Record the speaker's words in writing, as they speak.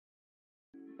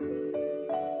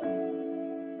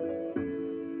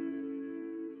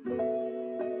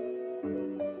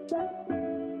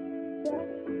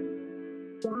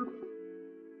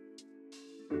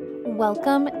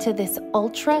Welcome to this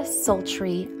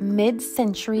ultra-sultry,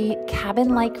 mid-century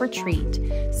cabin-like retreat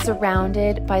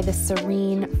surrounded by the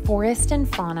serene forest and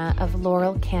fauna of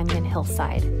Laurel Canyon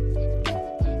hillside.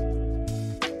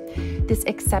 This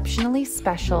exceptionally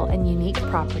special and unique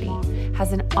property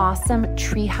has an awesome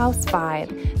treehouse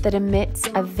vibe that emits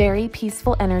a very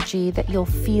peaceful energy that you'll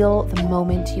feel the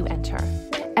moment you enter.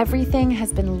 Everything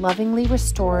has been lovingly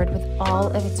restored with all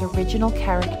of its original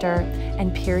character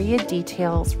and period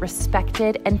details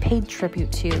respected and paid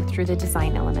tribute to through the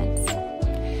design elements.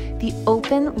 The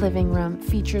open living room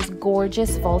features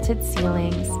gorgeous vaulted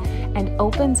ceilings and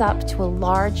opens up to a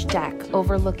large deck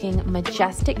overlooking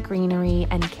majestic greenery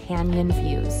and canyon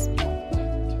views.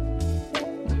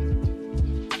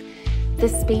 The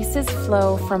spaces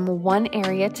flow from one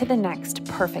area to the next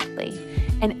perfectly,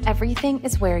 and everything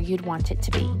is where you'd want it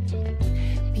to be.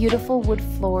 Beautiful wood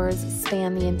floors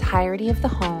span the entirety of the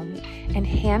home, and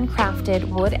handcrafted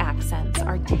wood accents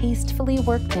are tastefully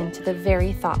worked into the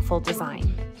very thoughtful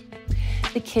design.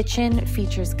 The kitchen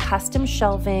features custom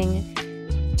shelving,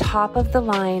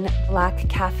 top-of-the-line black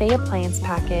cafe appliance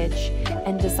package,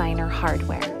 and designer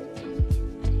hardware.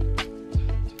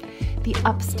 The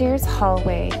upstairs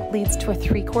hallway leads to a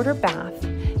 3/4 bath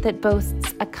that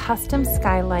boasts a custom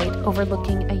skylight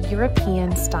overlooking a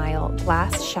European-style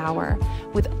glass shower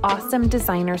with awesome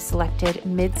designer-selected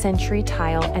mid-century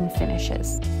tile and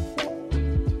finishes.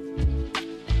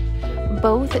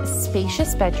 Both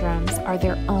spacious bedrooms are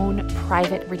their own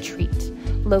private retreat,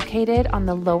 located on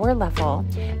the lower level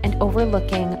and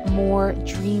overlooking more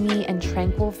dreamy and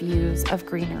tranquil views of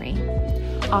greenery,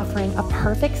 offering a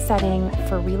perfect setting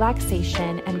for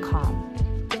relaxation and calm.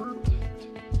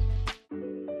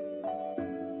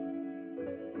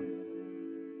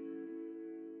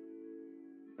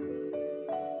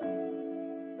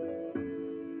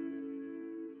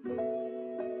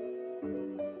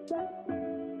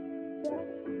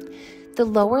 The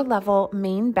lower level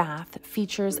main bath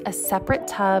features a separate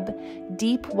tub,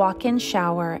 deep walk-in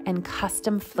shower, and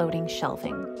custom floating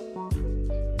shelving.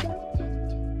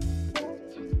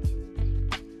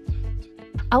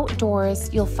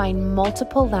 Outdoors, you'll find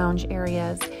multiple lounge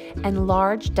areas and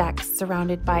large decks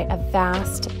surrounded by a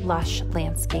vast, lush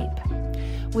landscape.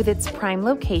 With its prime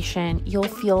location, you'll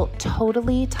feel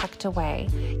totally tucked away,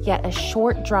 yet a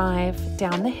short drive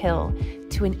down the hill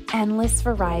to an endless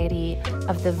variety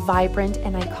of the vibrant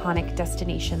and iconic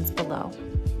destinations below.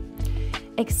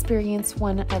 Experience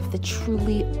one of the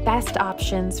truly best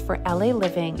options for LA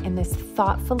living in this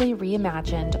thoughtfully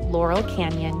reimagined Laurel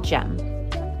Canyon gem.